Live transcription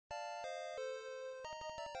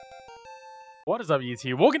What is up,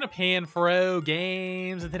 YouTube? Welcome to PanFro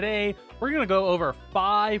Games, and today we're going to go over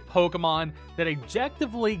 5 Pokemon that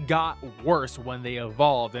objectively got worse when they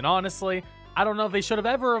evolved. And honestly, I don't know if they should have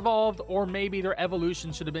ever evolved, or maybe their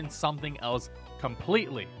evolution should have been something else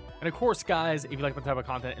completely. And of course, guys, if you like my type of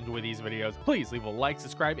content and enjoy these videos, please leave a like,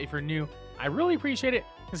 subscribe if you're new. I really appreciate it.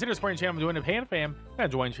 Consider supporting the channel by joining the PanFam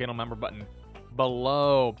and join channel member button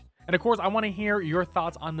below. And of course, I want to hear your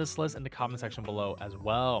thoughts on this list in the comment section below as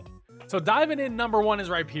well. So diving in, number 1 is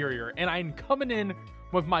Rhyperior, and I'm coming in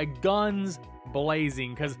with my guns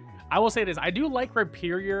blazing, because I will say this, I do like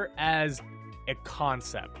Rhyperior as a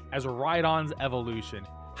concept, as Rhydon's evolution.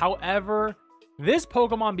 However, this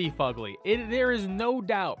Pokemon be fugly. There is no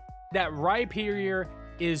doubt that Rhyperior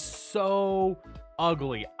is so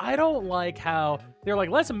ugly. I don't like how they're like,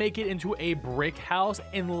 let's make it into a brick house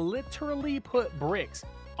and literally put bricks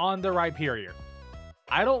on the Rhyperior.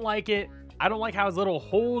 I don't like it. I don't like how his little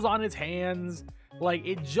holes on its hands. Like,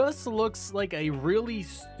 it just looks like a really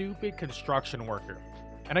stupid construction worker.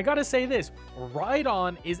 And I gotta say this,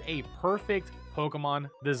 Rhydon is a perfect Pokemon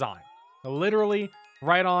design. Literally,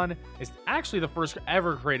 Rhydon is actually the first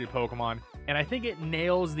ever created Pokemon, and I think it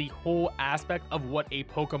nails the whole aspect of what a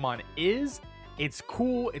Pokemon is. It's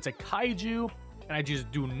cool, it's a kaiju, and I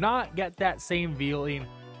just do not get that same feeling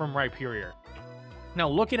from Rhyperior. Now,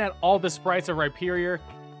 looking at all the sprites of Rhyperior,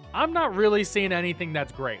 I'm not really seeing anything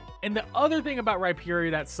that's great. And the other thing about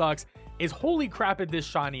Rhyperior that sucks is, holy crap, at this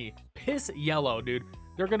shiny piss yellow, dude.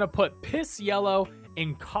 They're gonna put piss yellow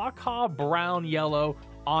and caca brown yellow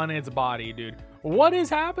on its body, dude. What is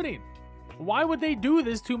happening? Why would they do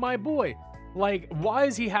this to my boy? Like, why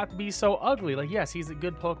does he have to be so ugly? Like, yes, he's a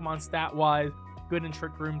good Pokemon stat-wise, good in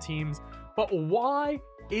Trick Room teams, but why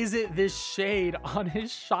is it this shade on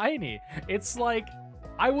his shiny? It's like,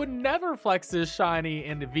 I would never flex this shiny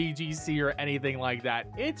into VGC or anything like that.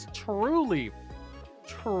 It's truly,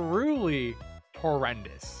 truly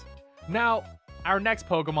horrendous. Now, our next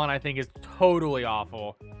Pokemon I think is totally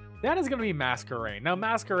awful. That is going to be Masquerain. Now,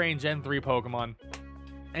 Masquerain, Gen 3 Pokemon.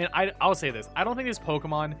 And I'll say this. I don't think this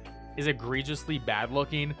Pokemon is egregiously bad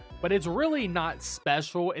looking, but it's really not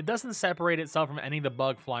special. It doesn't separate itself from any of the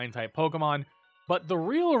bug flying type Pokemon. But the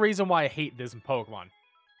real reason why I hate this Pokemon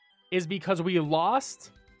is because we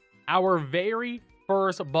lost our very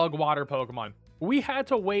first bug water Pokemon. We had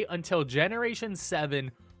to wait until Generation 7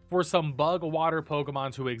 for some bug water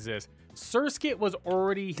Pokemon to exist. Surskit was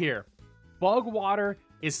already here. Bug water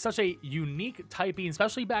is such a unique typing,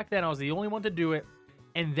 especially back then. I was the only one to do it.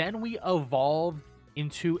 And then we evolved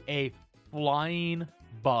into a flying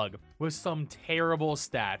bug with some terrible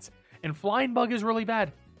stats. And flying bug is really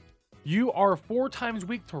bad. You are 4 times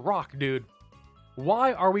weak to rock, dude.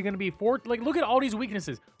 Why are we going to be 4? Like, look at all these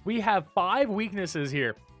weaknesses. We have 5 weaknesses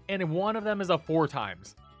here, and one of them is a 4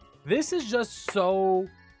 times. This is just so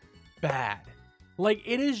bad. Like,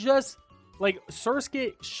 it is just, like,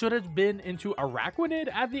 Surskit should have been into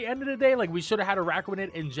Araquanid at the end of the day. Like, we should have had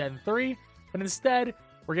Araquanid in Gen 3, but instead,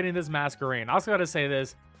 we're getting this Masquerain. I also got to say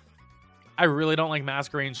this. I really don't like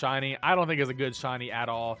Masquerain shiny. I don't think it's a good shiny at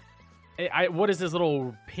all. What is this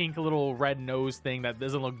little pink, little red nose thing that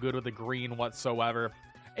doesn't look good with the green whatsoever?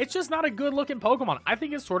 It's just not a good looking Pokemon. I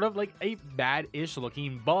think it's sort of like a bad-ish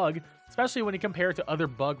looking bug, especially when you compare it to other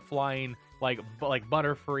bug flying like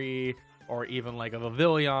Butterfree or even like a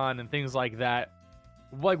Vivillon and things like that.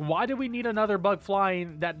 Like, why do we need another bug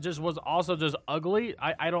flying that just was also just ugly?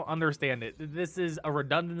 I don't understand it. This is a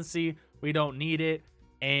redundancy. We don't need it.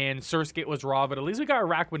 And Surskit was raw, but at least we got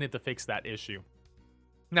Araquanid to fix that issue.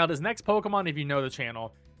 Now, this next Pokemon, if you know the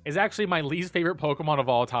channel, is actually my least favorite Pokemon of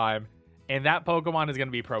all time, and that Pokemon is going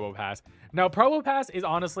to be Probopass. Now, Probopass is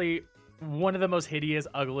honestly one of the most hideous,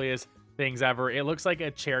 ugliest things ever. It looks like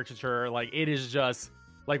a caricature. Like, it is just,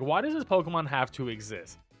 like, why does this Pokemon have to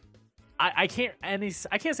exist? I can't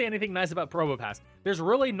say anything nice about Probopass. There's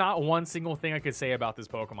really not one single thing I could say about this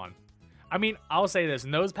Pokemon. I mean, I'll say this.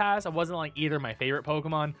 Nosepass wasn't, like, either my favorite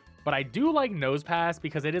Pokemon, but I do like Nosepass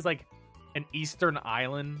because it is, like, an Eastern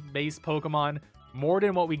Island based Pokemon more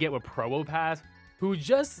than what we get with Probopass, who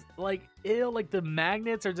just like the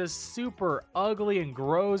magnets are just super ugly and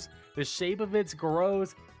gross. The shape of it's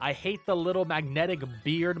gross. I hate the little magnetic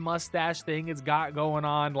beard mustache thing it's got going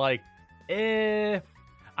on. Like, I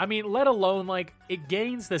mean, let alone like it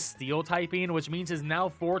gains the steel typing, which means it's now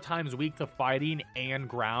 4 times weak to fighting and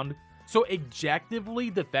ground. So objectively,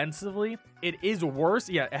 defensively, it is worse.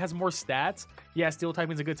 Yeah, it has more stats. Yeah, steel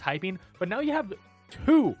typing is a good typing, but now you have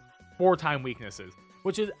 2 4-time weaknesses,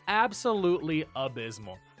 which is absolutely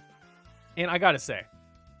abysmal. And I gotta say,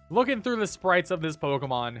 looking through the sprites of this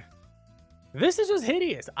Pokemon, this is just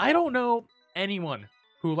hideous. I don't know anyone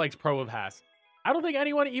who likes Probopass. I don't think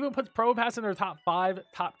anyone even puts Probopass in their top 5,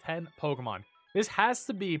 top 10 Pokemon. This has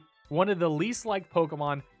to be one of the least liked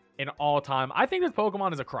Pokemon in all time. I think this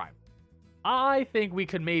Pokemon is a crime. I think we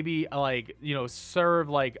could maybe, like, you know, serve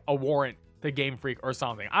like a warrant to Game Freak or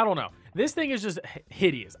something. I don't know. This thing is just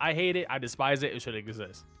hideous. I hate it. I despise it. It should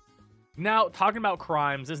exist. Now, talking about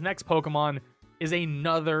crimes, this next Pokemon is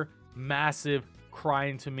another massive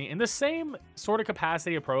crime to me in the same sort of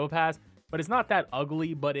capacity of Probopass, but it's not that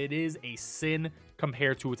ugly, but it is a sin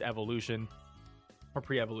compared to its evolution or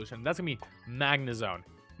pre-evolution. That's gonna be Magnezone.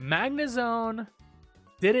 Magnezone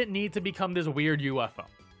didn't need to become this weird UFO.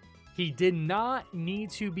 He did not need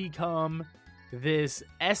to become this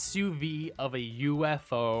SUV of a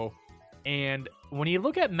UFO. And when you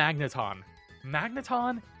look at Magneton,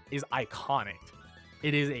 Magneton is iconic.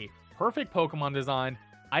 It is a perfect Pokemon design,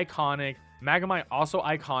 iconic. Magnemite also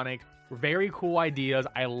iconic. Very cool ideas.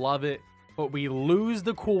 I love it. But we lose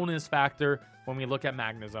the coolness factor when we look at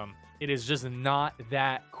Magnezone. It is just not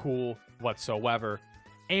that cool whatsoever.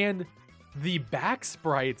 And the back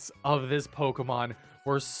sprites of this Pokemon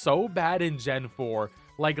were so bad in Gen 4.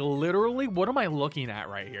 Like, literally, what am I looking at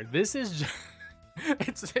right here? This is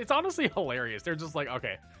just, it's honestly hilarious. They're just like,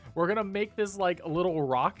 okay, we're gonna make this like little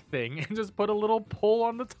rock thing and just put a little pull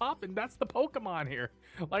on the top, and that's the Pokemon here.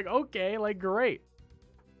 Like, okay, like, great.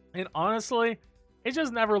 And honestly, it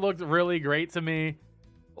just never looked really great to me.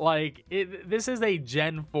 Like, this is a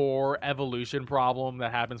Gen 4 evolution problem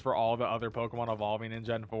that happens for all the other Pokemon evolving in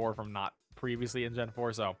Gen 4 from not previously in Gen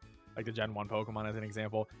 4. So, like the Gen 1 Pokemon as an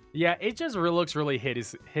example. Yeah, it just looks really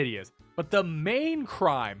hideous. But the main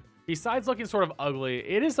crime, besides looking sort of ugly,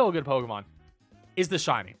 it is still a good Pokemon, is the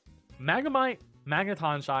shiny. Magnemite,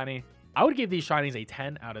 Magneton shiny. I would give these shinies a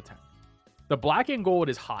 10 out of 10. The black and gold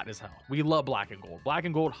is hot as hell. We love black and gold. Black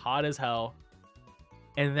and gold, hot as hell.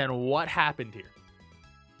 And then what happened here?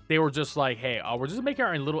 They were just like, hey, we're just making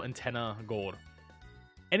our little antenna gold.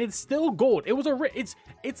 And it's still gold. It was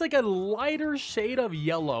it's like a lighter shade of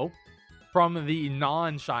yellow from the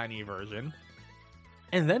non-shiny version.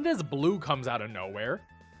 And then this blue comes out of nowhere.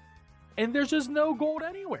 And there's just no gold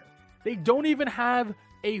anywhere. They don't even have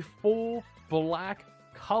a full black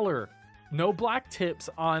color. No black tips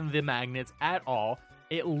on the magnets at all.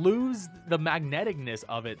 It loses the magneticness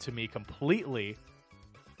of it to me completely.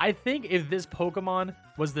 I think if this Pokemon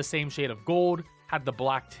was the same shade of gold, had the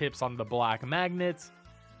black tips on the black magnets,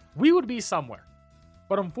 we would be somewhere.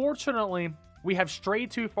 But unfortunately, we have strayed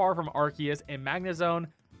too far from Arceus, and Magnezone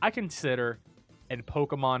I consider a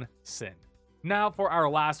Pokemon sin. Now for our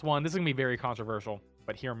last one, this is going to be very controversial,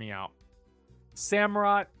 but hear me out.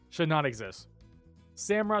 Samurott should not exist.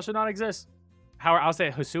 Samurott should not exist. However, I'll say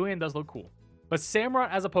Hisuian does look cool. But Samurott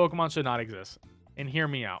as a Pokemon should not exist. And hear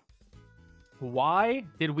me out. Why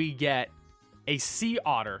did we get a sea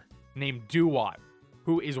otter named Duat,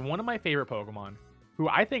 who is one of my favorite Pokemon, who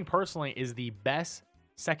I think personally is the best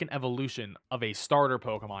second evolution of a starter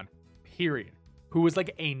Pokemon, period, who is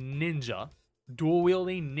like a ninja,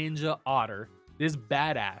 dual-wielding ninja otter, this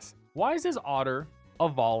badass. Why is this otter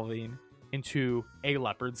evolving into a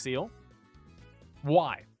leopard seal?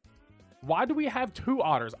 Why? Why do we have two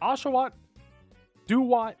otters? Oshawott,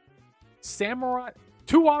 Duat, Samurott,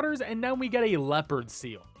 two otters, and then we get a leopard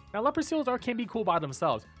seal. Now, leopard seals can be cool by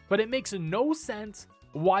themselves, but it makes no sense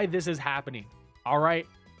why this is happening. All right?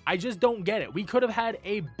 I just don't get it. We could have had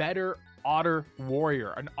a better otter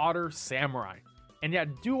warrior, an otter samurai. And yeah,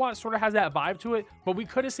 Duat sort of has that vibe to it, but we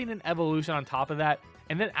could have seen an evolution on top of that.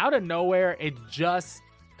 And then out of nowhere, it just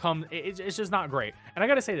comes, it's just not great. And I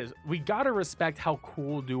gotta say this, we gotta respect how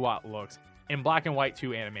cool Duat looks in Black and White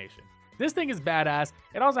 2 animation. This thing is badass.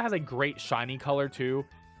 It also has a great shiny color too.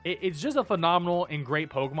 It's just a phenomenal and great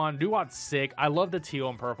Pokemon. Duat's sick. I love the teal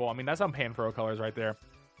and purple. I mean, that's some PanFro colors right there.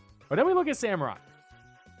 But then we look at Samurott.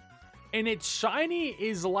 And its shiny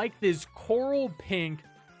is like this coral pink.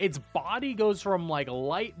 Its body goes from like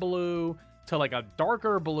light blue to like a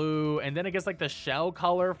darker blue. And then it gets like the shell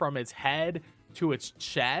color from its head to its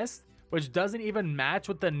chest, which doesn't even match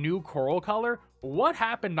with the new coral color. What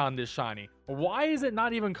happened on this shiny? Why is it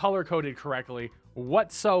not even color coded correctly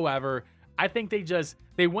whatsoever? I think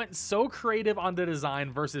they went so creative on the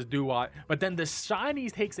design versus Duat, but then the shiny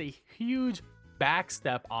takes a huge back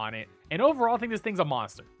step on it. And overall, I think this thing's a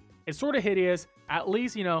monster. It's sort of hideous. At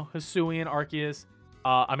least, you know, Hisuian Arceus.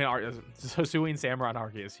 Hisuian Samurott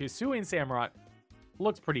Arceus. Hisuian Samurott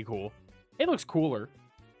looks pretty cool. It looks cooler.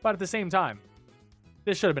 But at the same time,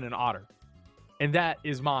 this should have been an otter. And that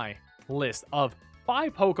is my list of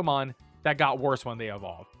 5 Pokemon that got worse when they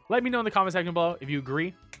evolved. Let me know in the comment section below if you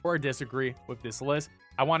agree or disagree with this list.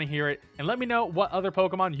 I want to hear it. And let me know what other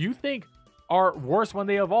Pokemon you think are worse when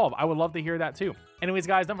they evolve. I would love to hear that too. Anyways,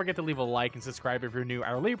 guys, don't forget to leave a like and subscribe if you're new.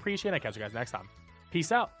 I really appreciate it. I'll catch you guys next time.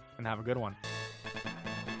 Peace out and have a good one.